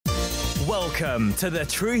Welcome to the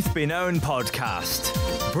Truth Be Known podcast,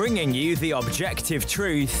 bringing you the objective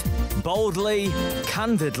truth boldly,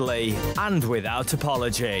 candidly, and without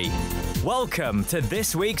apology. Welcome to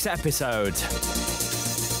this week's episode.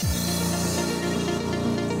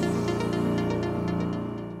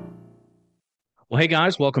 Well, hey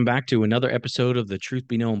guys, welcome back to another episode of the Truth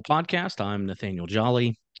Be Known podcast. I'm Nathaniel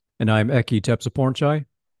Jolly. And I'm Ekkie Tepsapornchai.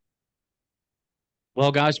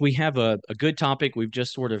 Well, guys, we have a good topic. We've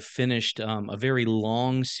just sort of finished a very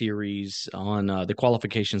long series on the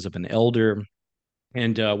qualifications of an elder.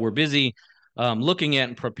 And we're busy looking at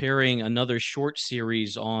and preparing another short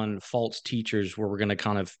series on false teachers, where we're going to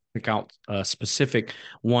kind of pick out specific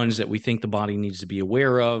ones that we think the body needs to be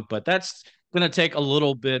aware of. But that's going to take a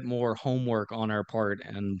little bit more homework on our part.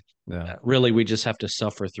 And really, we just have to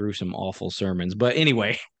suffer through some awful sermons. But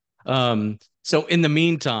anyway, so in the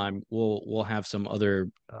meantime, we'll have some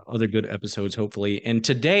other good episodes, hopefully. And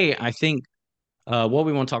today, I think what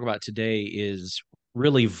we want to talk about today is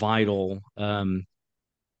really vital. And,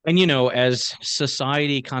 you know, as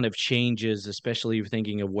society kind of changes, especially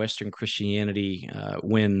thinking of Western Christianity, just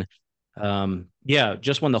when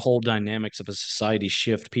the whole dynamics of a society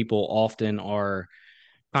shift, people often are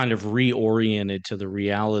kind of reoriented to the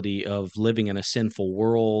reality of living in a sinful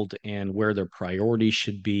world and where their priorities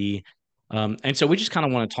should be. And so we just kind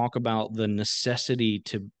of want to talk about the necessity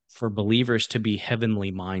for believers to be heavenly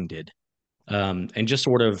minded, and just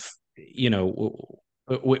sort of, you know,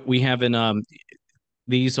 we have in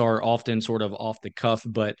these are often sort of off the cuff,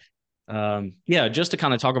 but just to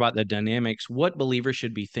kind of talk about the dynamics, what believers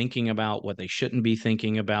should be thinking about, what they shouldn't be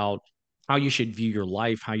thinking about, how you should view your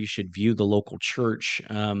life, how you should view the local church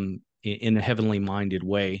in a heavenly minded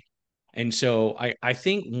way. And so I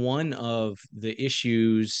think one of the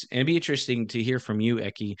issues, and it'd be interesting to hear from you,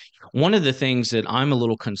 Ekkie, one of the things that I'm a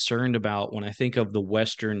little concerned about when I think of the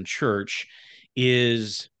Western church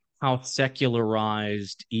is how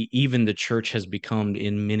secularized even the church has become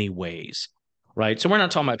in many ways, right? So we're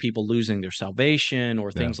not talking about people losing their salvation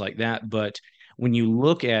or things like that, but when you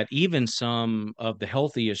look at even some of the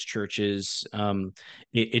healthiest churches,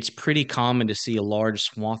 it's pretty common to see a large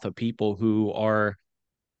swath of people who are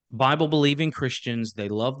Bible-believing Christians. They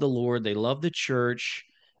love the Lord, they love the church,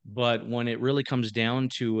 but when it really comes down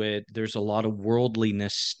to it, there's a lot of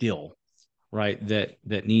worldliness still, right? That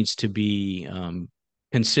needs to be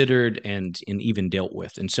considered and even dealt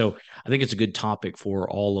with. And so I think it's a good topic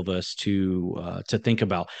for all of us to think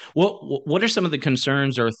about. What are some of the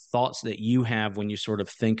concerns or thoughts that you have when you sort of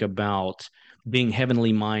think about being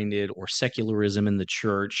heavenly minded or secularism in the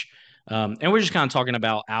church? And we're just kind of talking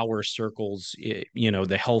about our circles, you know,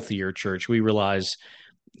 the healthier church. We realize,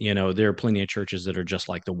 you know, there are plenty of churches that are just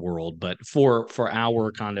like the world, but for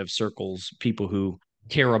our kind of circles, people who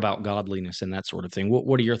care about godliness and that sort of thing.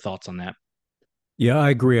 What are your thoughts on that? Yeah, I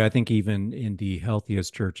agree. I think even in the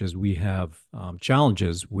healthiest churches, we have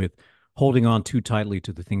challenges with holding on too tightly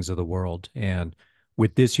to the things of the world. And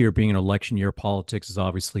with this year being an election year, politics is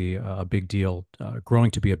obviously a big deal,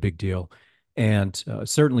 growing to be a big deal. And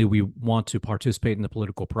certainly we want to participate in the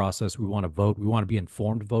political process. We want to vote. We want to be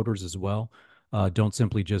informed voters as well. Don't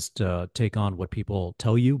simply just take on what people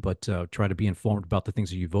tell you, but try to be informed about the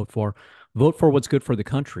things that you vote for. Vote for what's good for the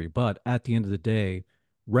country. But at the end of the day,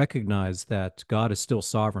 recognize that God is still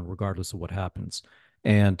sovereign regardless of what happens.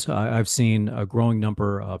 And I've seen a growing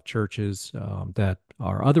number of churches that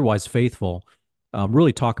are otherwise faithful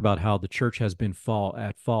really talk about how the church has been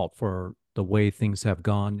at fault for the way things have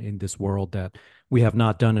gone in this world, that we have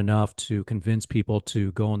not done enough to convince people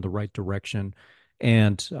to go in the right direction.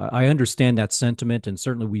 And I understand that sentiment, and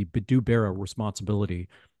certainly we do bear a responsibility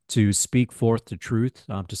to speak forth the truth,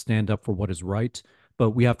 to stand up for what is right.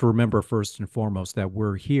 But we have to remember first and foremost that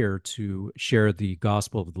we're here to share the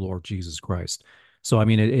gospel of the Lord Jesus Christ. So, I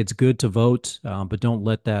mean, it's good to vote, but don't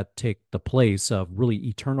let that take the place of really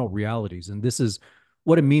eternal realities. And this is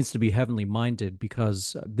what it means to be heavenly minded,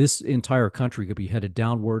 because this entire country could be headed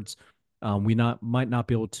downwards. Might not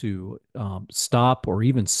be able to stop or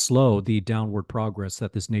even slow the downward progress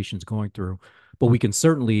that this nation's going through, but we can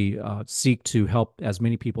certainly seek to help as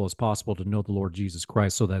many people as possible to know the Lord Jesus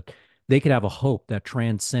Christ, so that they could have a hope that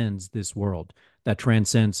transcends this world, that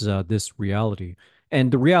transcends this reality.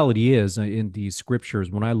 And the reality is, in these scriptures,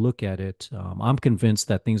 when I look at it, I'm convinced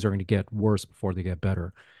that things are going to get worse before they get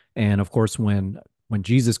better. And of course, when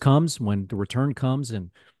Jesus comes, when the return comes, and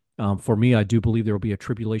for me, I do believe there will be a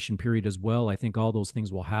tribulation period as well. I think all those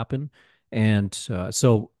things will happen. And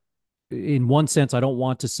so in one sense, I don't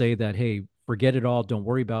want to say that, hey, forget it all, don't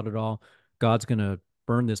worry about it all. God's going to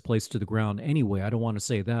burn this place to the ground anyway. I don't want to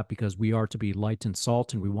say that, because we are to be light and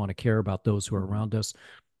salt, and we want to care about those who are around us.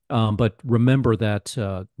 But remember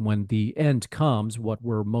that when the end comes, what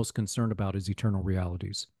we're most concerned about is eternal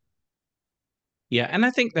realities. Yeah, and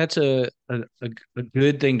I think that's a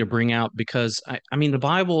good thing to bring out because I mean the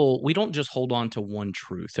Bible, we don't just hold on to one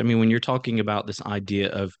truth. I mean, when you're talking about this idea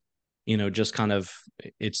of, just kind of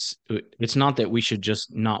it's not that we should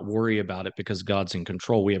just not worry about it because God's in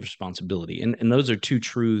control. We have responsibility. And those are two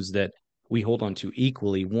truths that we hold on to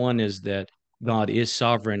equally. One is that God is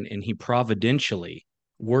sovereign and he providentially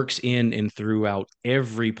works in and throughout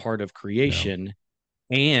every part of Yeah. creation,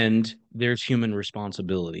 and there's human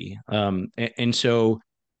responsibility. And so,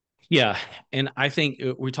 yeah, and I think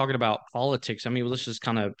we're talking about politics. I mean, let's just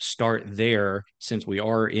kind of start there since we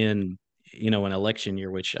are in, an election year,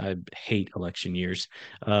 which I hate election years.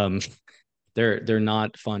 Um, they're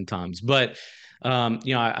not fun times, but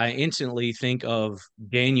I instantly think of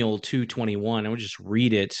Daniel 2:21. I would just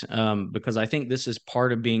read it because I think this is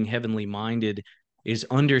part of being heavenly minded is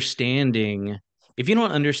understanding. If you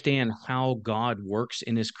don't understand how God works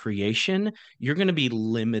in his creation, you're going to be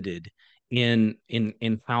limited in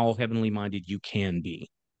how heavenly minded you can be,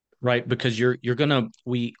 right? Because you're gonna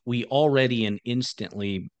we already and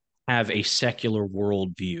instantly have a secular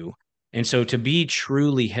worldview. And so to be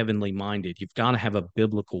truly heavenly minded, you've got to have a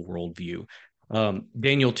biblical worldview.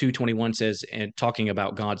 Daniel 2:21 says, and talking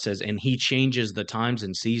about God says, and he changes the times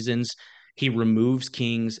and seasons. He removes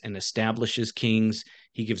kings and establishes kings.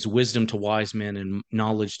 He gives wisdom to wise men and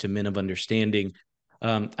knowledge to men of understanding.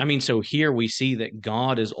 I mean, so here we see that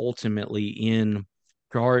God is ultimately in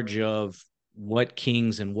charge of what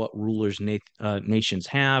kings and what rulers nations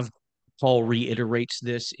have. Paul reiterates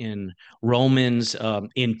this in Romans,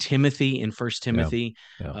 in Timothy, in First Yeah. Timothy,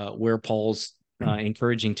 Yeah. where Paul's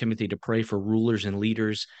encouraging Timothy to pray for rulers and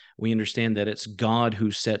leaders. We understand that it's God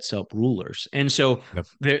who sets up rulers, and so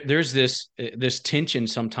Yep. there's this tension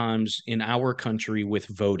sometimes in our country with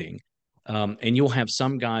voting. And you'll have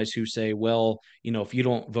some guys who say, well, if you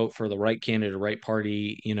don't vote for the right candidate or right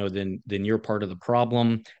party, then you're part of the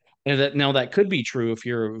problem. And that could be true if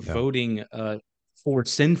you're Yeah. voting for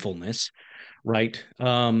sinfulness, right?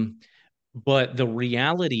 But the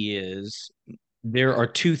reality is there are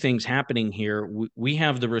two things happening here. We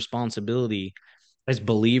have the responsibility as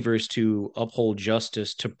believers to uphold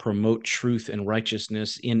justice, to promote truth and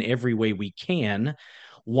righteousness in every way we can,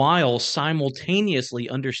 while simultaneously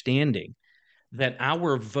understanding that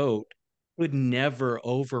our vote could never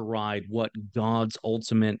override what God's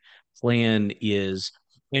ultimate plan is.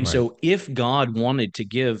 And Right. so, if God wanted to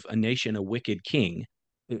give a nation a wicked king,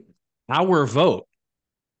 our vote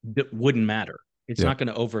wouldn't matter. It's Yep. not going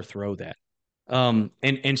to overthrow that.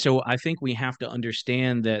 And so, I think we have to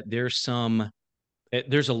understand that there's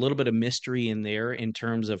a little bit of mystery in there in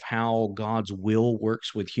terms of how God's will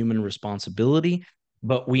works with human responsibility,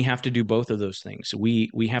 but we have to do both of those things. We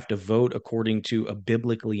have to vote according to a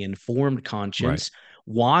biblically informed Right. conscience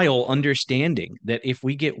while understanding that if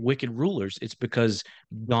we get wicked rulers, it's because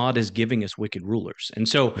God is giving us wicked rulers. And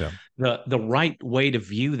so Yeah. the right way to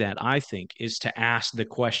view that, I think, is to ask the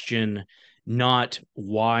question not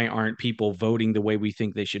why aren't people voting the way we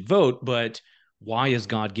think they should vote, but why is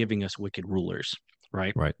God giving us wicked rulers?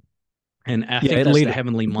 Right. Right. And I Yeah. think And that's the later.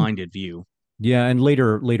 heavenly minded view. Yeah, and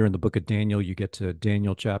later in the book of Daniel, you get to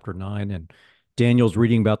Daniel chapter 9, and Daniel's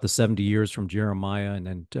reading about the 70 years from Jeremiah, and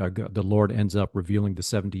then the Lord ends up revealing the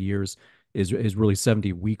 70 years is really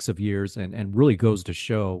 70 weeks of years, and really goes to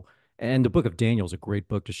show. And the book of Daniel is a great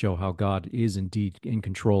book to show how God is indeed in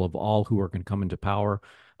control of all who are going to come into power,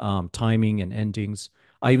 timing and endings.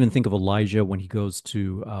 I even think of Elijah when he goes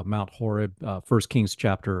to Mount Horeb, 1 Kings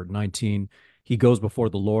chapter 19. He goes before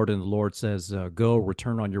the Lord, and the Lord says, Go,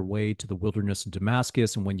 return on your way to the wilderness of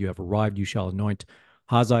Damascus, and when you have arrived, you shall anoint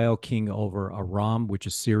Hazael king over Aram, which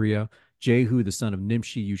is Syria. Jehu, the son of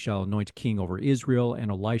Nimshi, you shall anoint king over Israel,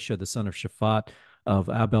 and Elisha, the son of Shaphat of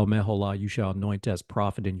Abel Meholah, you shall anoint as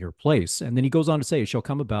prophet in your place. And then he goes on to say, It shall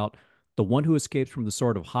come about the one who escapes from the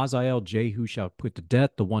sword of Hazael, Jehu shall put to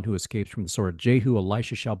death. The one who escapes from the sword of Jehu,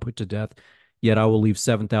 Elisha shall put to death. Yet I will leave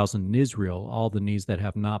 7,000 in Israel, all the knees that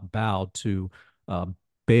have not bowed to uh,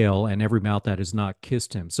 Baal and every mouth that has not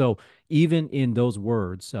kissed him. So even in those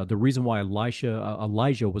words, the reason why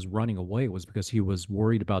Elijah was running away was because he was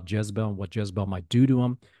worried about Jezebel and what Jezebel might do to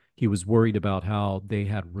him. He was worried about how they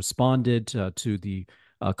had responded to the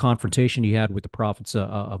confrontation he had with the prophets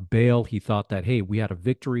of Baal. He thought that, hey, we had a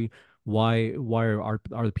victory. Why are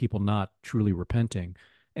the people not truly repenting?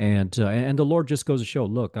 And the Lord just goes to show,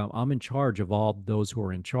 look, I'm in charge of all those who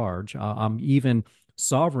are in charge. I'm even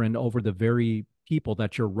sovereign over the very people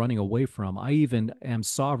that you're running away from. I even am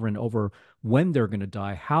sovereign over when they're going to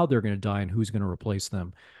die, how they're going to die, and who's going to replace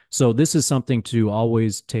them. So this is something to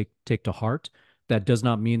always take to heart. That does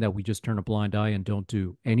not mean that we just turn a blind eye and don't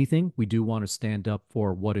do anything. We do want to stand up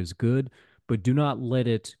for what is good, but do not let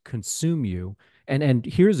it consume you. And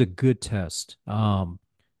here's a good test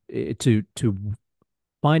to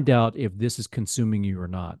find out if this is consuming you or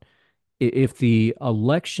not. If the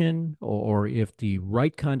election or if the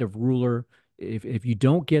right kind of ruler, if you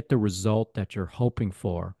don't get the result that you're hoping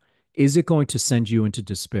for, is it going to send you into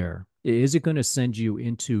despair? Is it going to send you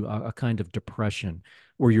into a kind of depression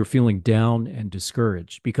where you're feeling down and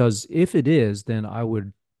discouraged? Because if it is, then I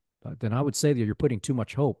would say that you're putting too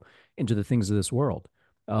much hope into the things of this world.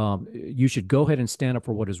 You should go ahead and stand up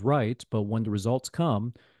for what is right, but when the results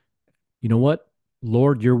come, you know what?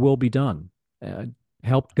 Lord, your will be done. Uh,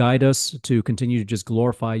 Help guide us to continue to just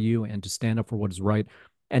glorify you and to stand up for what is right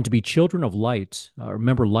and to be children of light.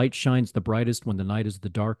 Remember, light shines the brightest when the night is the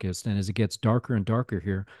darkest. And as it gets darker and darker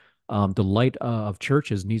here, the light of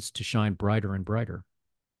churches needs to shine brighter and brighter.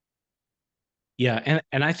 Yeah,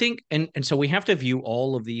 and I think and so we have to view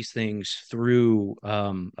all of these things through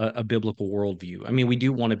a biblical worldview. I mean, we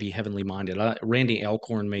do want to be heavenly minded. Randy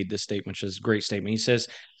Alcorn made this statement, which is a great statement. He says,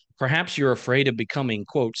 "Perhaps you're afraid of becoming,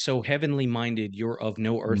 quote, so heavenly minded you're of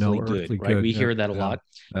no No earthly good." earthly Right? good. We Yeah, hear that a yeah, lot.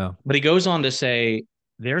 yeah, But he goes on to say,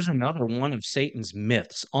 "There's another one of Satan's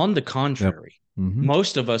myths. On the yep. contrary, Hmm.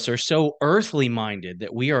 most of us are so earthly minded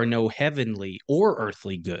that we are no heavenly or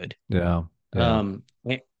earthly good." Yeah, yeah. Um,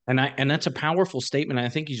 and that's a powerful statement. I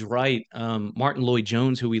think he's right. Martin Lloyd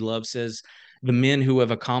Jones, who we love, says the men who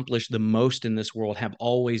have accomplished the most in this world have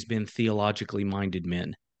always been theologically minded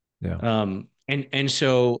men. Yeah. And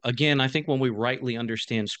so again, I think when we rightly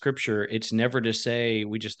understand Scripture, it's never to say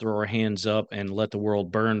we just throw our hands up and let the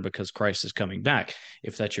world burn because Christ is coming back,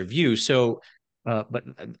 if that's your view. So, but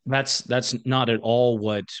that's not at all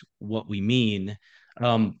what we mean.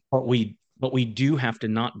 But we do have to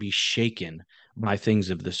not be shaken by things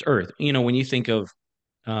of this earth. You know, when you think of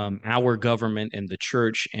our government and the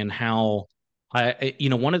church and how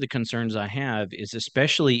one of the concerns I have is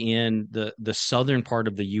especially in the southern part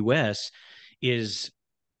of the U.S. is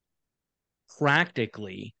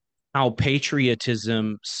practically how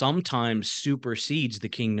patriotism sometimes supersedes the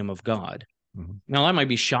kingdom of God. Hmm. Now that might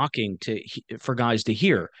be shocking for guys to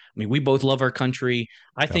hear. I mean, we both love our country.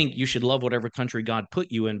 I Yeah. think you should love whatever country God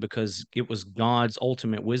put you in because it was God's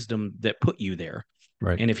ultimate wisdom that put you there.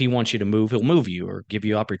 Right. And if he wants you to move, he'll move you or give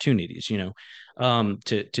you opportunities,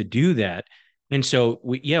 to do that. And so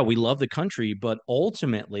we love the country, but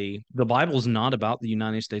ultimately the Bible's not about the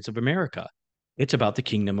United States of America. It's about the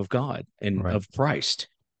kingdom of God and Right. of Christ.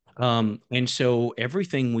 And so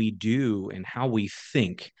everything we do and how we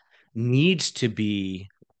think needs to be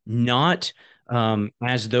not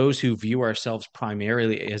as those who view ourselves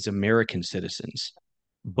primarily as American citizens,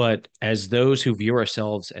 but as those who view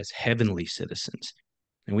ourselves as heavenly citizens.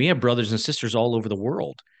 And we have brothers and sisters all over the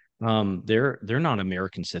world. They're not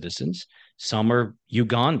American citizens. Some are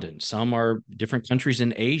Ugandan. Some are different countries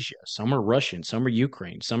in Asia. Some are Russian. Some are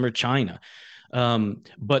Ukraine. Some are China.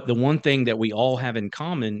 But the one thing that we all have in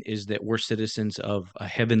common is that we're citizens of a Yeah.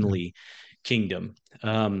 heavenly kingdom.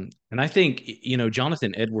 And I think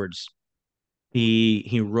Jonathan Edwards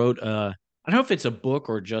he wrote I don't know if it's a book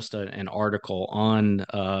or just an article on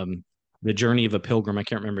the journey of a pilgrim. I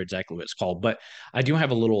can't remember exactly what it's called, but I do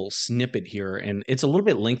have a little snippet here, and it's a little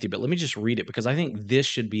bit lengthy. But let me just read it because I think this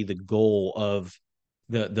should be the goal of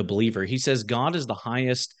the believer. He says, "God is the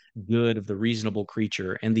highest good of the reasonable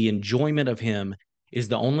creature, and the enjoyment of Him is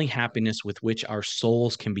the only happiness with which our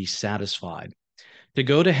souls can be satisfied. To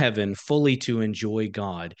go to heaven fully to enjoy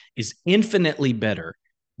God is infinitely better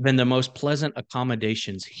than the most pleasant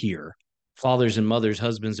accommodations here. Fathers and mothers,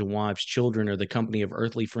 husbands and wives, children, or the company of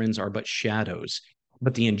earthly friends are but shadows,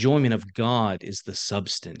 but the enjoyment of God is the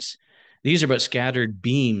substance. These are but scattered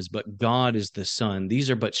beams, but God is the sun. These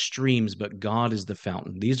are but streams, but God is the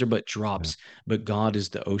fountain. These are but Yeah. drops, but God is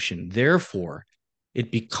the ocean. Therefore, it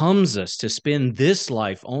becomes us to spend this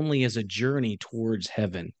life only as a journey towards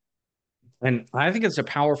heaven." And I think it's a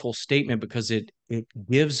powerful statement because it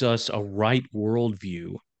gives us a right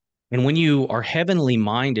worldview. And when you are heavenly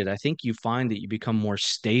minded, I think you find that you become more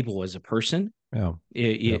stable as a person. Yeah.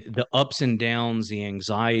 Yep. The ups and downs, the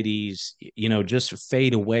anxieties, just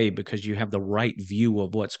fade away because you have the right view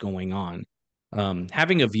of what's going on.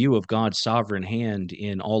 Having a view of God's sovereign hand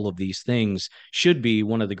in all of these things should be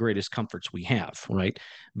one of the greatest comforts we have, right?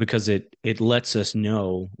 Because it lets us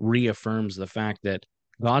know, reaffirms the fact that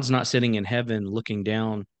God's not sitting in heaven looking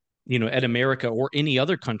down, at America or any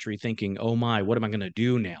other country thinking, "Oh my, what am I going to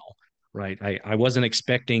do now?" right? I wasn't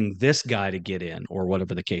expecting this guy to get in, or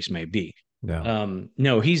whatever the case may be. Yeah.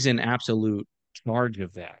 No, he's in absolute charge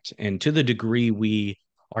of that. And to the degree we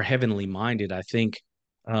are heavenly minded, I think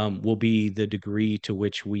will be the degree to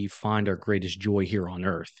which we find our greatest joy here on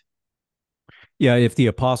earth. Yeah, if the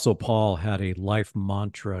Apostle Paul had a life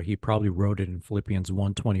mantra, he probably wrote it in Philippians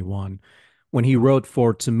 1:21 when he wrote,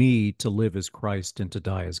 "For to me to live is Christ and to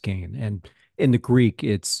die is gain." And in the Greek,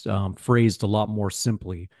 it's phrased a lot more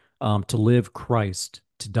simply, to live Christ,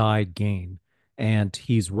 to die gain. And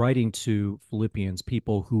he's writing to Philippians,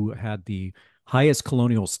 people who had the highest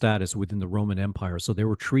colonial status within the Roman Empire. So they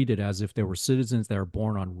were treated as if they were citizens that are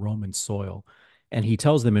born on Roman soil. And he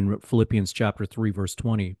tells them in Philippians chapter 3, verse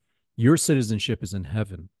 20, your citizenship is in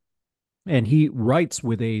heaven. And he writes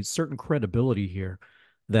with a certain credibility here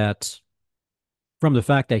that from the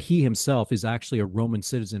fact that he himself is actually a Roman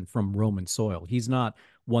citizen from Roman soil. He's not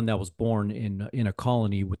one that was born in a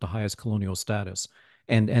colony with the highest colonial status.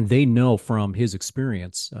 And they know from his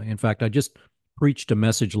experience. In fact, I just preached a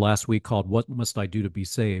message last week called "What Must I Do to Be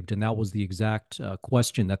Saved?" And that was the exact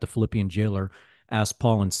question that the Philippian jailer asked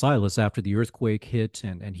Paul and Silas after the earthquake hit,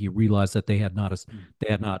 and he realized that they had not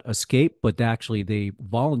escaped, but actually they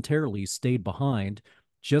voluntarily stayed behind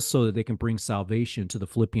just so that they can bring salvation to the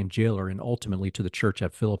Philippian jailer and ultimately to the church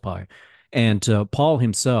at Philippi. And Paul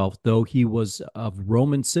himself, though he was of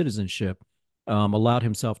Roman citizenship, allowed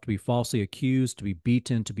himself to be falsely accused, to be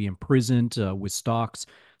beaten, to be imprisoned with stocks.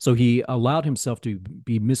 So he allowed himself to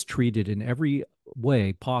be mistreated in every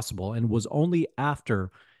way possible, and was only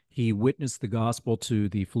after he witnessed the gospel to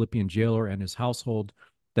the Philippian jailer and his household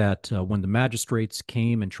that when the magistrates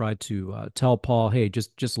came and tried to tell Paul, "Hey,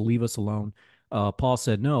 just leave us alone," Paul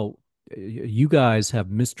said, "No, you guys have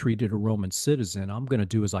mistreated a Roman citizen. I'm going to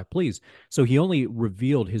do as I please." So he only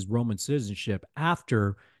revealed his Roman citizenship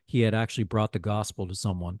after he had actually brought the gospel to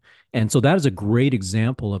someone. And so that is a great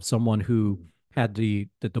example of someone who had the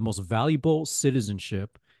most valuable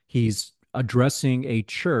citizenship. He's addressing a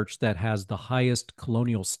church that has the highest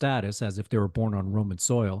colonial status as if they were born on Roman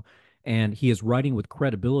soil. And he is writing with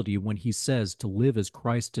credibility when he says to live as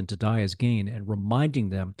Christ and to die as gain, and reminding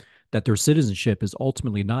them that their citizenship is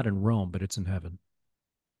ultimately not in Rome, but it's in heaven.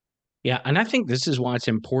 Yeah, and I think this is why it's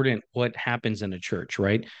important what happens in a church,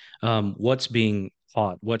 right? What's being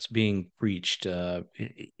taught, what's being preached,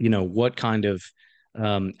 what kind of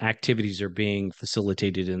activities are being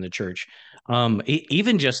facilitated in the church.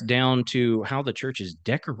 Even just down to how the church is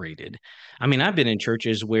decorated. I mean, I've been in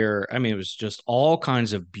churches where, I mean, it was just all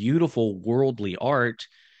kinds of beautiful worldly art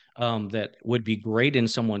that would be great in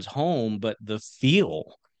someone's home, but the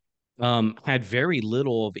feel had very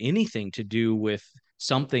little of anything to do with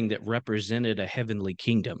something that represented a heavenly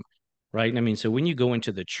kingdom, right? I mean, so when you go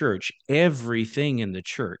into the church, everything in the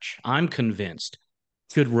church, I'm convinced,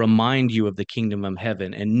 should remind you of the kingdom of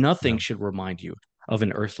heaven, and nothing Yeah. should remind you of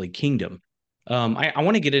an earthly kingdom. I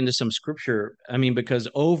want to get into some scripture. I mean, because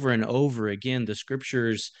over and over again, the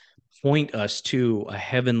scriptures point us to a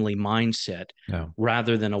heavenly mindset Yeah.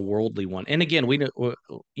 rather than a worldly one. And again,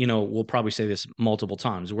 we'll probably say this multiple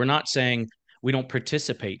times. We're not saying we don't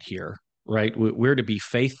participate here, right? We're to be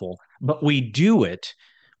faithful, but we do it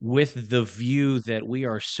with the view that we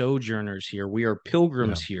are sojourners here, we are Yeah.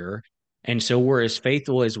 pilgrims here, and so we're as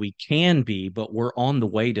faithful as we can be, but we're on the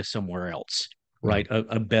way to somewhere else, Yeah. right?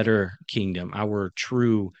 A better kingdom, our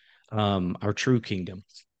true kingdom.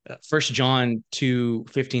 1 John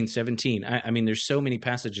 2:15, 17. I mean, there's so many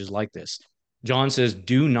passages like this. John says,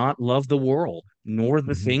 "Do not love the world, nor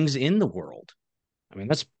the Hmm. things in the world." I mean,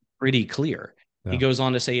 that's pretty clear. He Yeah. goes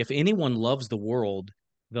on to say, "If anyone loves the world,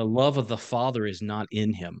 the love of the Father is not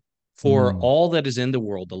in him. For Mm. all that is in the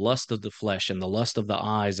world, the lust of the flesh and the lust of the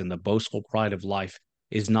eyes and the boastful pride of life,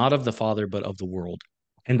 is not of the Father, but of the world.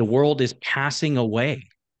 And the world is passing away,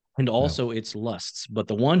 and Yeah. also its lusts. But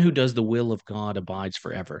the one who does the will of God abides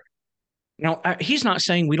forever." Now, he's not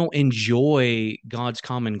saying we don't enjoy God's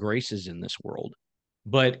common graces in this world,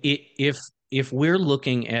 but if we're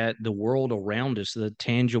looking at the world around us, the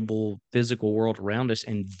tangible physical world around us,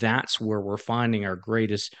 and that's where we're finding our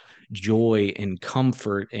greatest joy and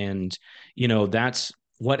comfort, and that's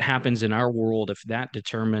what happens in our world, if that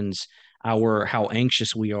determines our how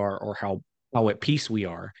anxious we are or how at peace we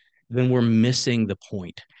are, then we're missing the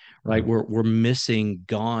point, right? Yeah. We're missing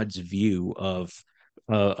God's view of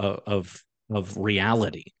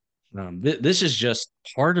reality. This is just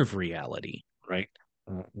part of reality, right?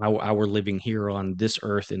 How we're living here on this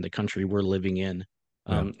earth in the country we're living in.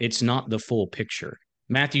 Yeah. It's not the full picture.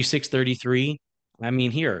 Matthew 6:33. I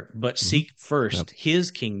mean, here, but Hmm. seek Yep. first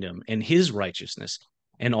his kingdom and his righteousness,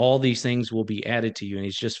 and all these things will be added to you. And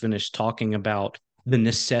he's just finished talking about the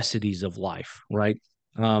necessities of life, right?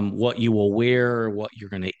 What you will wear, what you're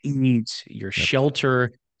going to eat, your Yep.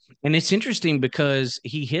 shelter. And it's interesting because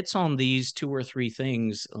he hits on these two or three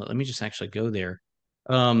things. Let me just actually go there.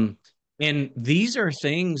 Um, and these are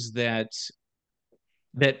things that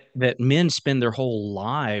men spend their whole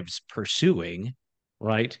lives pursuing,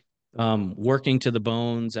 right? Working to the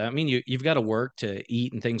bones. I mean, you've got to work to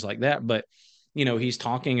eat and things like that, but he's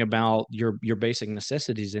talking about your basic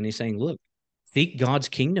necessities, and he's saying, look, seek God's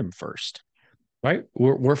kingdom first, right?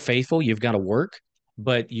 We're faithful. You've got to work,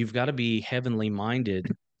 but you've got to be heavenly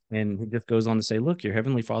minded. And he just goes on to say, look, your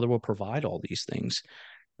heavenly Father will provide all these things.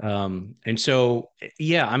 And so,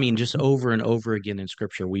 yeah, I mean, just over and over again in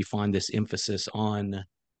Scripture, we find this emphasis on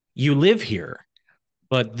you live here,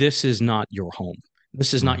 but this is not your home.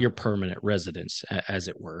 This is not Right. your permanent residence, as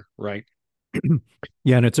it were, right?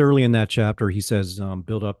 Yeah, and it's early in that chapter. He says,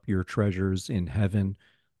 "Build up your treasures in heaven,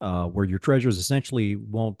 where your treasures essentially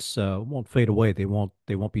won't fade away. They won't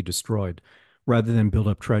be destroyed, rather than build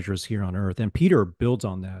up treasures here on earth." And Peter builds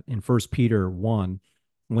on that in First Peter 1,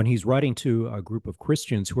 when he's writing to a group of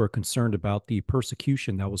Christians who are concerned about the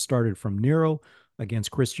persecution that was started from Nero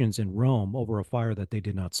against Christians in Rome over a fire that they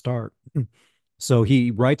did not start. So he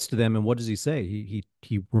writes to them, and what does he say?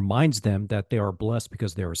 He reminds them that they are blessed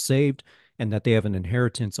because they are saved, and that they have an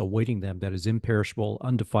inheritance awaiting them that is imperishable,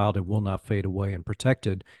 undefiled, and will not fade away, and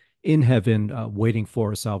protected in heaven, waiting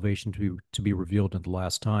for a salvation to be revealed in the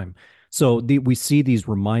last time. So we see these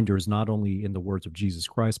reminders not only in the words of Jesus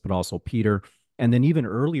Christ, but also Peter. And then even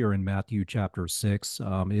earlier in Matthew chapter 6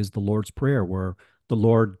 is the Lord's Prayer, where the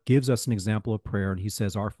Lord gives us an example of prayer, and he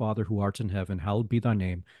says, Our Father who art in heaven, hallowed be thy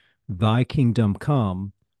name. Thy kingdom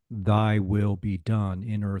come, thy will be done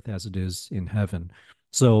in earth as it is in heaven.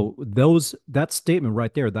 So that statement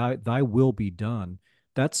right there, thy will be done,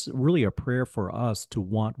 that's really a prayer for us to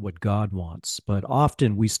want what God wants. But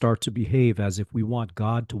often we start to behave as if we want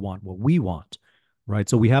God to want what we want, right?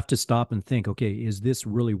 So we have to stop and think, okay, is this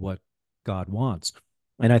really what God wants?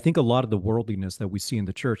 And I think a lot of the worldliness that we see in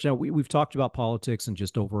the church, now we've talked about politics and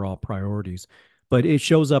just overall priorities, but it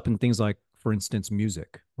shows up in things like, for instance,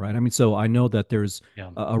 music, right? I mean, so I know that there's Yeah.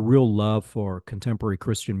 a real love for contemporary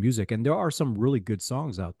Christian music, and there are some really good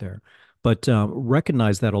songs out there. But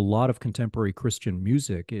recognize that a lot of contemporary Christian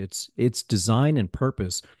music, its design and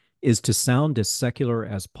purpose is to sound as secular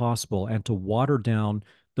as possible and to water down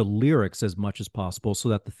the lyrics as much as possible so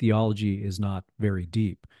that the theology is not very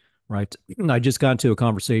deep, right? I just got into a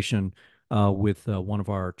conversation with one of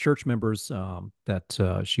our church members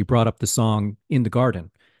that she brought up the song "In the Garden,"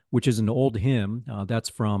 which is an old hymn that's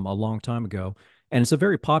from a long time ago, and it's a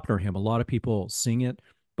very popular hymn. A lot of people sing it,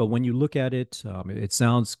 but when you look at it, it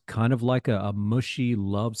sounds kind of like a mushy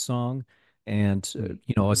love song. And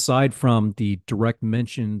aside from the direct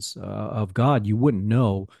mentions of God, you wouldn't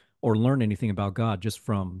know or learn anything about God just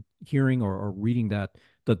from hearing or reading the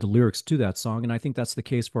lyrics to that song. And I think that's the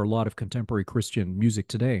case for a lot of contemporary Christian music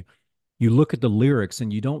today. You look at the lyrics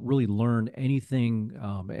and you don't really learn anything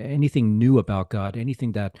new about God,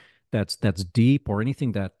 anything that's deep, or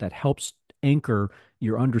anything that helps anchor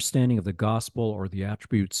your understanding of the gospel or the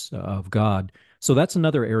attributes of God. So that's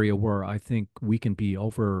another area where I think we can be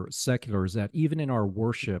over secular, is that even in our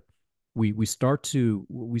worship, we start to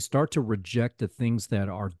reject the things that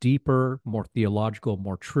are deeper, more theological,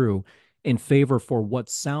 more true, in favor for what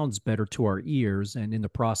sounds better to our ears, and in the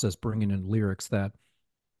process bringing in lyrics that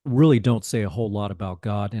really don't say a whole lot about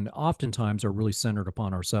God and oftentimes are really centered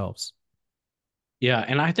upon ourselves. Yeah,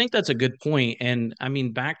 and I think that's a good point. And I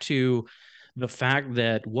mean, back to the fact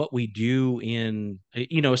that what we do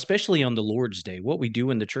especially on the Lord's Day, what we do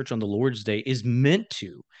in the church on the Lord's Day is meant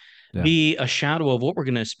to Yeah. be a shadow of what we're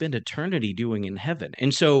going to spend eternity doing in heaven.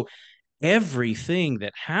 And so everything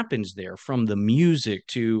that happens there, from the music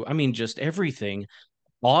to, I mean, just everything,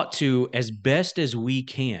 ought to, as best as we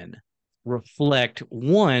can, reflect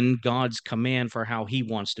one, God's command for how he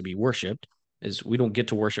wants to be worshiped, is we don't get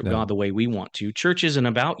to worship Yeah. God the way we want to. Church isn't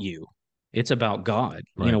about you. It's about God.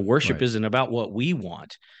 Right. Worship Right. isn't about what we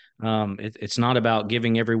want. It's not about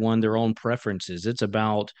giving everyone their own preferences. It's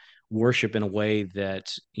about worship in a way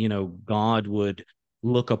that, God would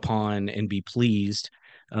look upon and be pleased.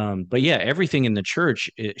 But yeah, everything in the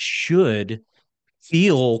church, it should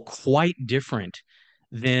feel quite different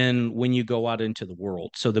than when you go out into the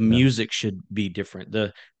world. So the Yeah. music should be different.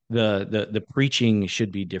 The preaching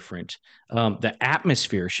should be different. The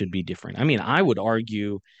atmosphere should be different. I mean, I would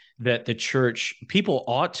argue that the church people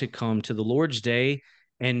ought to come to the Lord's Day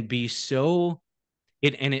and it be so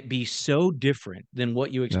different than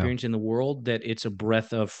what you Yeah. experience in the world that it's a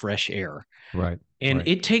breath of fresh air. Right. And Right.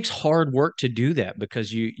 it takes hard work to do that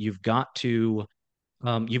because you've got to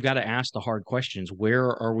you've got to ask the hard questions.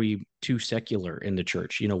 Where are we too secular in the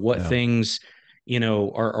church? What Yeah. things,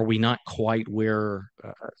 are we not quite where,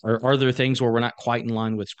 are there things where we're not quite in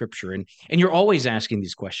line with Scripture? And you're always asking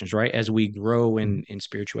these questions, right? As we grow Mhm. in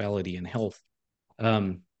spirituality and health.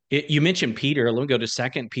 Um, you mentioned Peter. Let me go to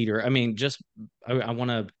Second Peter. I mean, just I want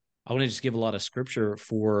to just give a lot of scripture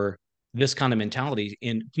for this kind of mentality.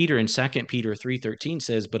 In Peter, in Second Peter 3:13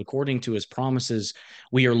 says, "But according to his promises,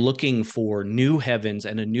 we are looking for new heavens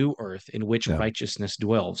and a new earth in which Yeah. righteousness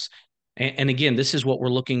dwells." And again, this is what we're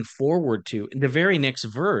looking forward to. In the very next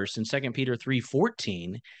verse, in Second Peter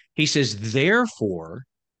 3:14, he says, "Therefore,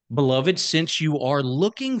 beloved, since you are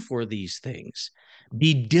looking for these things,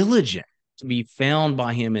 be diligent to be found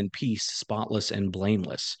by him in peace, spotless and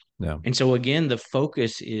blameless." Yeah. And so, again, the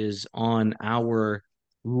focus is on our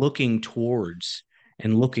looking towards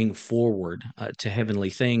and looking forward to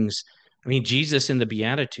heavenly things. I mean, Jesus in the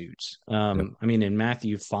Beatitudes, Yep. I mean, in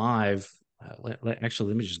Matthew 5, actually,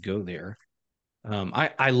 let me just go there.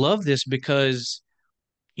 I love this because,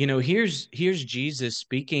 here's Jesus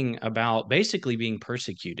speaking about basically being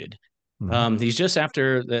persecuted. Hmm. He's just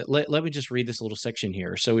after that. Let me just read this little section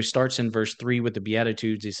here. So he starts in verse 3 with the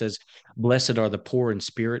Beatitudes. He says, "Blessed are the poor in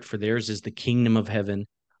spirit, for theirs is the kingdom of heaven.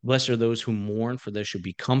 Blessed are those who mourn, for there shall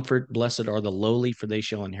be comfort. Blessed are the lowly, for they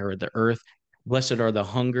shall inherit the earth. Blessed are the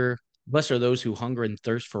hunger. Blessed are those who hunger and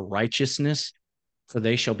thirst for righteousness, for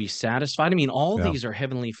they shall be satisfied." I mean, all Yeah. these are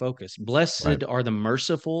heavenly focused. Right. Blessed are the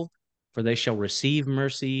merciful, for they shall receive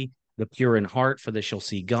mercy. The pure in heart, for they shall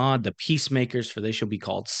see God. The peacemakers, for they shall be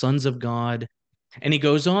called sons of God. And he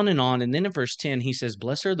goes on and on. And then in verse 10, he says,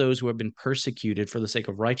 "Blessed are those who have been persecuted for the sake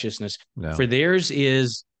of righteousness, Yeah. for theirs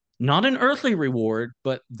is not an earthly reward,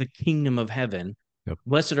 but the kingdom of heaven. Yep.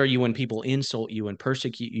 Blessed are you when people insult you and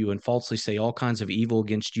persecute you and falsely say all kinds of evil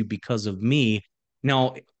against you because of me."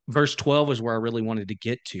 Now, verse 12 is where I really wanted to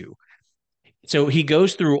get to. So he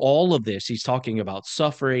goes through all of this. He's talking about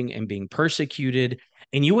suffering and being persecuted.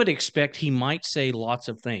 And you would expect he might say lots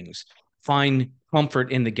of things. Find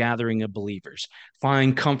comfort in the gathering of believers.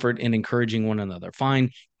 Find comfort in encouraging one another.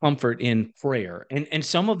 Find comfort in prayer. And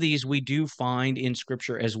some of these we do find in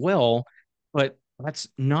scripture as well, but that's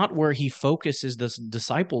not where he focuses the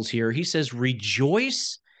disciples here. He says,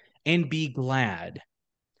 "Rejoice and be glad,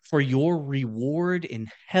 for your reward in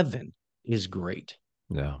heaven is great."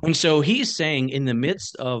 Yeah. And so he's saying, in the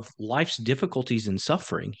midst of life's difficulties and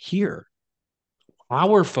suffering here,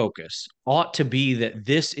 our focus ought to be that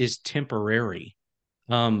this is temporary,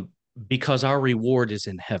 um, because our reward is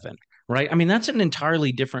in heaven, right? I mean, that's an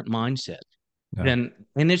entirely different mindset Yeah. than,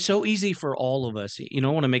 and it's so easy for all of us. I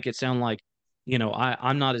want to make it sound like,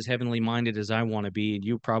 I'm not as heavenly minded as I want to be. And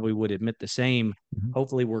you probably would admit the same. Mhm.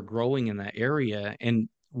 Hopefully, we're growing in that area. And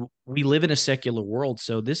we live in a secular world.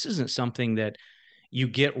 So this isn't something that you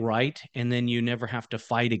get right and then you never have to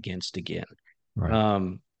fight against again. Right.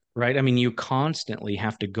 um, right, I mean, you constantly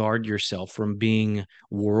have to guard yourself from being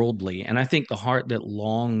worldly, and I think the heart that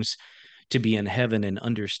longs to be in heaven and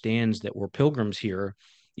understands that we're pilgrims here,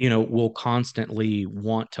 will constantly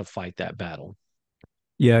want to fight that battle.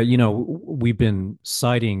 Yeah, we've been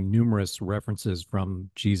citing numerous references from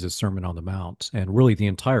Jesus' Sermon on the Mount, and really the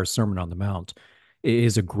entire Sermon on the Mount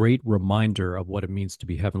is a great reminder of what it means to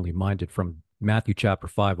be heavenly minded from Matthew chapter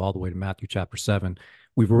 5 all the way to Matthew chapter 7.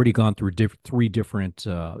 We've already gone through three different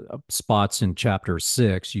spots in chapter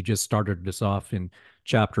 6. You just started this off in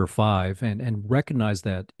chapter 5, and recognize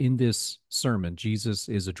that in this sermon, Jesus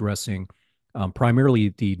is addressing primarily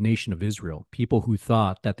the nation of Israel, people who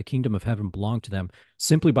thought that the kingdom of heaven belonged to them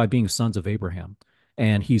simply by being sons of Abraham.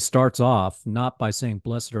 And he starts off not by saying,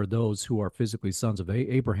 "Blessed are those who are physically sons of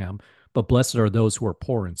Abraham," but "Blessed are those who are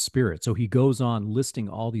poor in spirit." So he goes on listing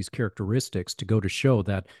all these characteristics to go to show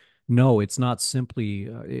that no, it's not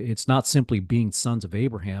simply being sons of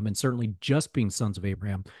Abraham, and certainly just being sons of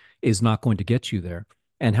Abraham is not going to get you there.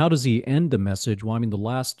 And how does he end the message? Well, I mean, the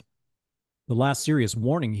last serious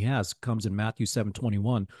warning he has comes in Matthew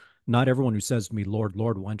 7:21. "Not everyone who says to me, 'Lord,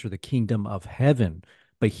 Lord,' will enter the kingdom of heaven,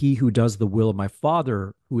 but he who does the will of my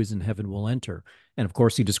Father who is in heaven will enter." And of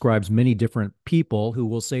course, he describes many different people who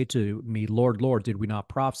will say to me, "Lord, Lord, did we not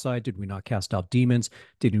prophesy? Did we not cast out demons?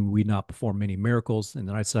 Did we not perform many miracles?" And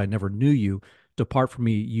then I said, "I never knew you. Depart from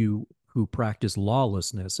me, you who practice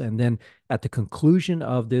lawlessness." And then at the conclusion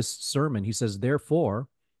of this sermon, he says, "Therefore,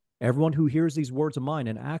 everyone who hears these words of mine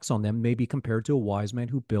and acts on them may be compared to a wise man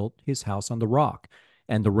who built his house on the rock.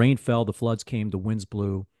 And the rain fell, the floods came, the winds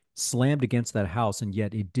blew, slammed against that house, and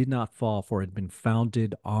yet it did not fall, for it had been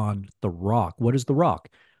founded on the rock." What is the rock?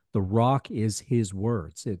 The rock is his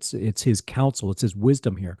words. It's his counsel. It's his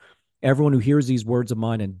wisdom here. Everyone who hears these words of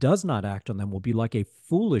mine and does not act on them will be like a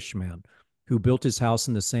foolish man who built his house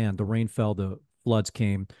in the sand. The rain fell, the floods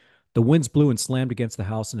came, the winds blew and slammed against the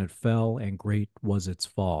house, and it fell, and great was its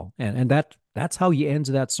fall. And that's how he ends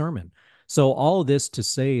that sermon. So all of this to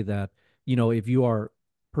say that, if you are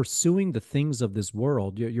pursuing the things of this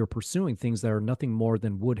world, you're pursuing things that are nothing more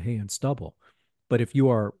than wood, hay, and stubble. But if you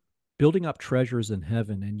are building up treasures in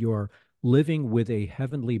heaven and you are living with a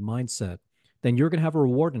heavenly mindset, then you're going to have a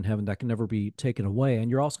reward in heaven that can never be taken away. And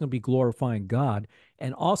you're also going to be glorifying God.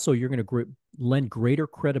 And also, you're going to lend greater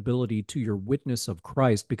credibility to your witness of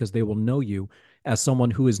Christ, because they will know you as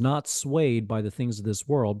someone who is not swayed by the things of this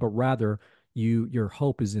world, but rather your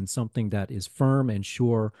hope is in something that is firm and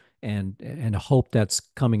sure, and a hope that's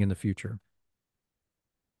coming in the future.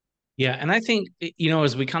 Yeah, and I think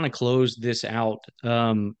as we kind of close this out,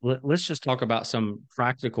 let's just talk about some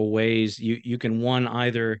practical ways you can one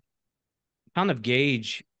either kind of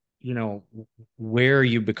gauge, where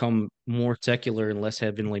you become more secular and less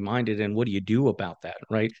heavenly minded, and what do you do about that,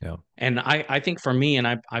 right? Yeah. And I think for me, and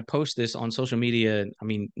I post this on social media, I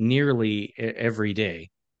mean, nearly every day,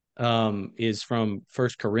 is from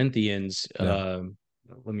First Corinthians. Yeah.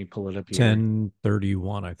 Let me pull it up here.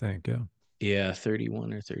 10:31, I think. Yeah. Yeah,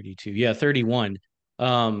 31 or 32. Yeah, 31.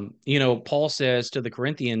 Paul says to the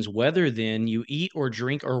Corinthians, whether then you eat or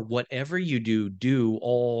drink or whatever you do, do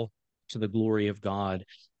all to the glory of God.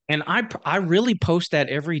 And I really post that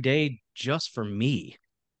every day just for me,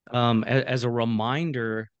 as a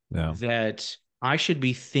reminder Yeah. that I should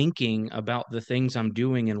be thinking about the things I'm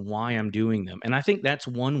doing and why I'm doing them. And I think that's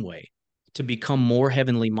one way to become more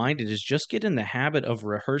heavenly minded, is just get in the habit of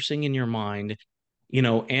rehearsing in your mind,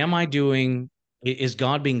 am I doing, is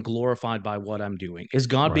God being glorified by what I'm doing? Is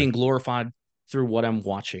God Right. being glorified through what I'm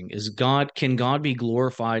watching? Can God be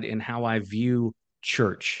glorified in how I view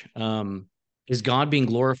church? Is God being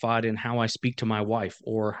glorified in how I speak to my wife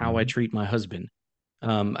or how I Mhm. treat my husband?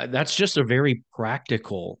 That's just a very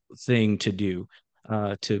practical thing to do,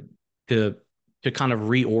 uh, to to to kind of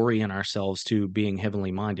reorient ourselves to being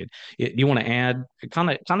heavenly minded. Do you want to add, kind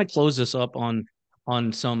of close this up on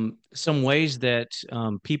some ways that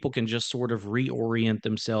people can just sort of reorient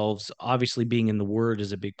themselves? Obviously, being in the Word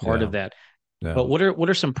is a big part of Yeah. that. Yeah. But what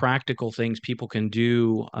are some practical things people can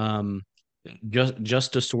do,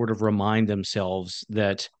 just to sort of remind themselves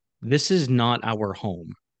that this is not our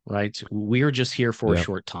home, right? We're just here for a Yeah.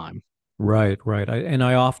 short time. Right, right. And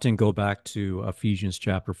I often go back to Ephesians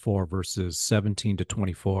chapter 4, verses 17 to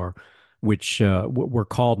 24, which we're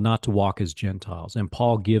called not to walk as Gentiles. And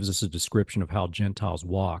Paul gives us a description of how Gentiles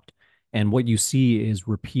walked. And what you see is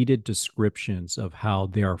repeated descriptions of how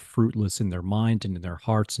they are fruitless in their mind and in their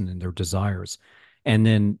hearts and in their desires. And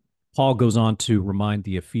then Paul goes on to remind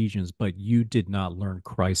the Ephesians, but you did not learn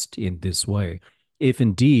Christ in this way. If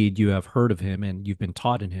indeed you have heard of him and you've been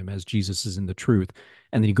taught in him, as Jesus is in the truth.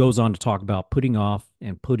 And then he goes on to talk about putting off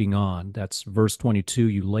and putting on. That's verse 22.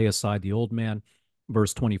 You lay aside the old man.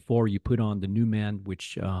 Verse 24, you put on the new man,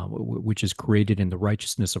 which is created in the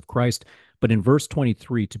righteousness of Christ. But in verse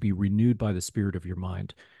 23, to be renewed by the spirit of your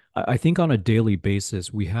mind. I think on a daily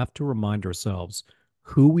basis, we have to remind ourselves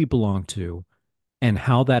who we belong to and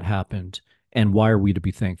how that happened and why are we to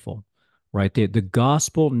be thankful, right? The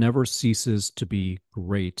gospel never ceases to be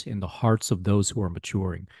great in the hearts of those who are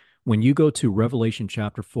maturing. When you go to Revelation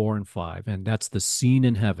chapter 4 and 5, and that's the scene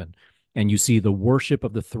in heaven, and you see the worship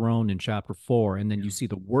of the throne in chapter 4, and then you see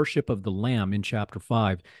the worship of the Lamb in chapter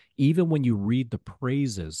 5, even when you read the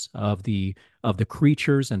praises of the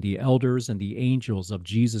creatures and the elders and the angels of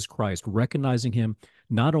Jesus Christ, recognizing him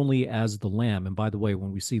not only as the lamb, and by the way,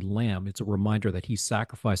 when we see lamb, it's a reminder that he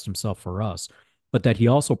sacrificed himself for us, but that he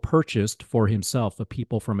also purchased for himself a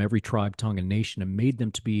people from every tribe, tongue, and nation and made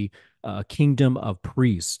them to be a kingdom of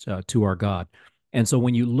priests to our God. And so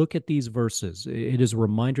when you look at these verses, it is a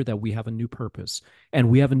reminder that we have a new purpose. And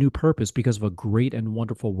we have a new purpose because of a great and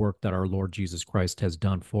wonderful work that our Lord Jesus Christ has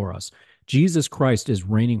done for us. Jesus Christ is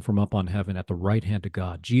reigning from up on heaven at the right hand of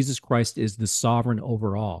God. Jesus Christ is the sovereign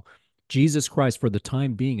over all. Jesus Christ, for the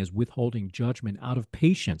time being, is withholding judgment out of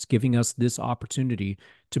patience, giving us this opportunity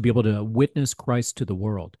to be able to witness Christ to the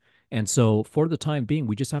world. And so, for the time being,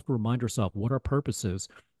 we just have to remind ourselves what our purpose is.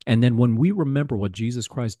 And then, when we remember what Jesus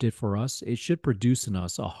Christ did for us, it should produce in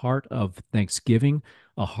us a heart of thanksgiving,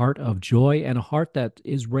 a heart of joy, and a heart that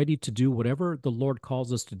is ready to do whatever the Lord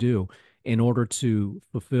calls us to do in order to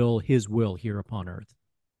fulfill his will here upon earth.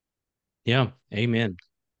 Yeah, amen.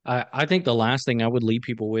 I think the last thing I would leave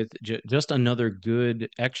people with, just another good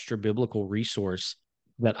extra biblical resource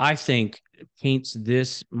that I think paints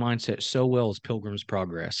this mindset so well, is Pilgrim's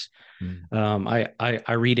Progress. Mm.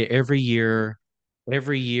 I read it every year.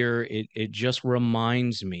 every year it just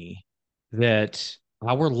reminds me that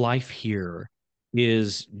our life here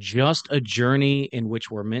is just a journey in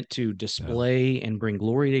which we're meant to Yeah. display and bring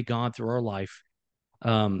glory to God through our life,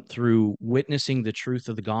 through witnessing the truth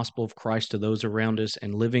of the gospel of Christ to those around us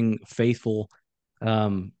and living faithful.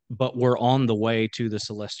 But we're on the way to the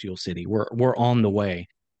celestial city. We're on the way,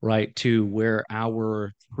 right, to where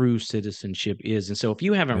our true citizenship is. And so if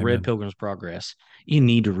you haven't read Amen. Pilgrim's Progress, you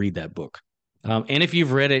need to read that book. And if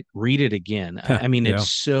you've read it, read it again. I mean,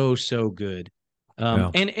 it's Yeah. so good.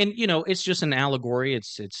 Yeah. And it's just an allegory.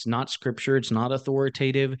 It's not scripture. It's not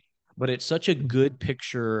authoritative, but it's such a good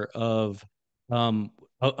picture um,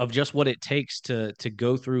 of just what it takes to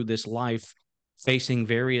go through this life, facing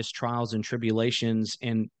various trials and tribulations.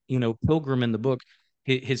 And Pilgrim in the book,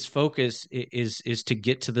 his focus is to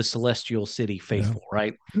get to the celestial city Yeah. faithful,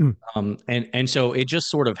 right? And so it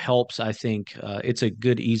just sort of helps. I think it's a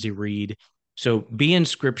good, easy read. So be in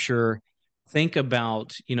Scripture. Think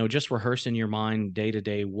about, just rehearse in your mind day to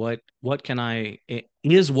day. What can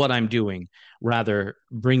is what I'm doing, rather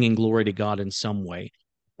bringing glory to God in some way.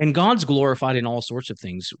 And God's glorified in all sorts of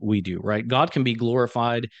things we do, right? God can be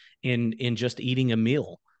glorified in just eating a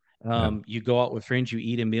meal. Yeah. You go out with friends, you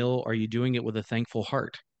eat a meal. Are you doing it with a thankful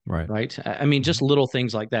heart? Right. Right. I mean, Mhm. just little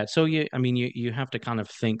things like that. So you have to kind of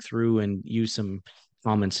think through and use some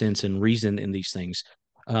common sense and reason in these things.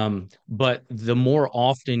 But the more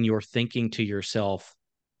often you're thinking to yourself,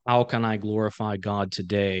 how can I glorify God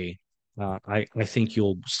today? I think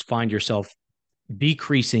you'll find yourself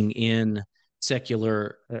decreasing in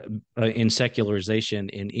secularization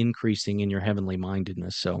and increasing in your heavenly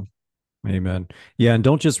mindedness. So, Amen. Yeah, and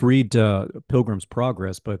don't just read Pilgrim's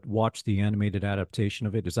Progress, but watch the animated adaptation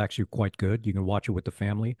of it. It's actually quite good. You can watch it with the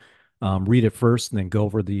family. Read it first, and then go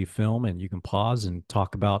over the film, and you can pause and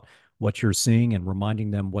talk about what you're seeing and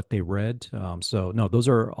reminding them what they read. So, no, those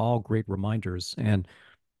are all great reminders, and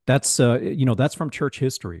that's from church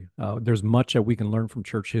history. There's much that we can learn from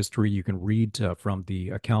church history. You can read from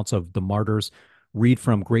the accounts of the martyrs, read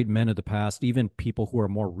from great men of the past, even people who are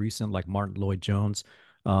more recent, like Martin Lloyd-Jones.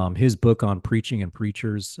 His book on preaching and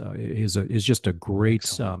preachers is just a great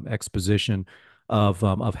excellent. exposition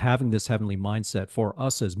of having this heavenly mindset for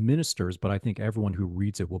us as ministers. But I think everyone who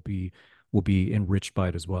reads it will be enriched by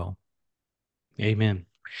it as well. Amen.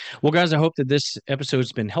 Well, guys, I hope that this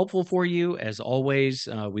episode's been helpful for you. As always,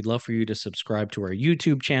 we'd love for you to subscribe to our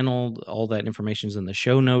YouTube channel. All that information is in the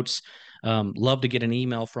show notes. Love to get an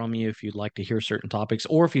email from you if you'd like to hear certain topics,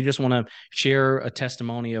 or if you just want to share a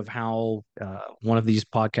testimony of how one of these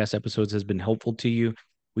podcast episodes has been helpful to you.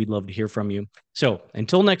 We'd love to hear from you. So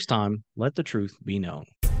until next time, let the truth be known.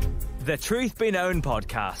 The Truth Be Known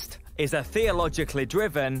podcast is a theologically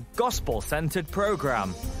driven, gospel-centered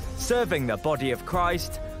program serving the body of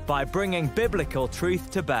Christ by bringing biblical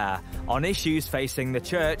truth to bear on issues facing the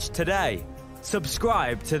church today.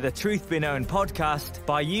 Subscribe to the Truth Be Known podcast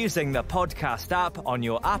by using the podcast app on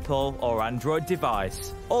your Apple or Android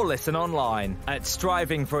device, or listen online at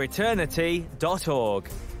strivingforeternity.org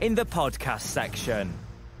in the podcast section.